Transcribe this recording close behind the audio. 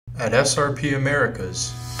At SRP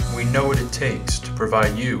Americas, we know what it takes to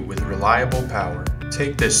provide you with reliable power.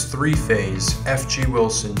 Take this three-phase FG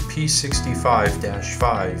Wilson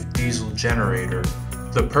P65-5 diesel generator.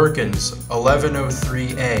 The Perkins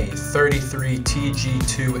 1103A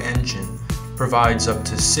 33TG2 engine provides up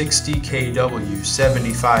to 60 kW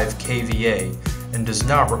 75 kVA and does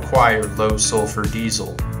not require low sulfur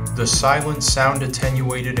diesel. The silent sound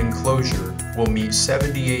attenuated enclosure will meet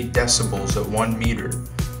 78 decibels at 1 meter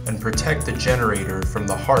and protect the generator from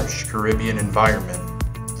the harsh Caribbean environment.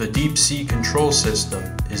 The deep sea control system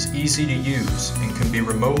is easy to use and can be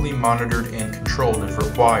remotely monitored and controlled if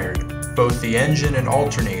required. Both the engine and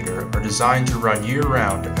alternator are designed to run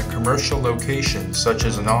year-round at commercial locations such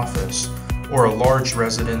as an office or a large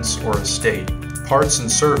residence or estate. Parts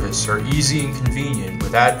and service are easy and convenient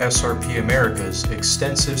with SRP America's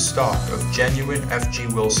extensive stock of genuine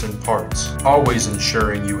FG Wilson parts, always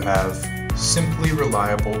ensuring you have simply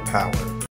reliable power.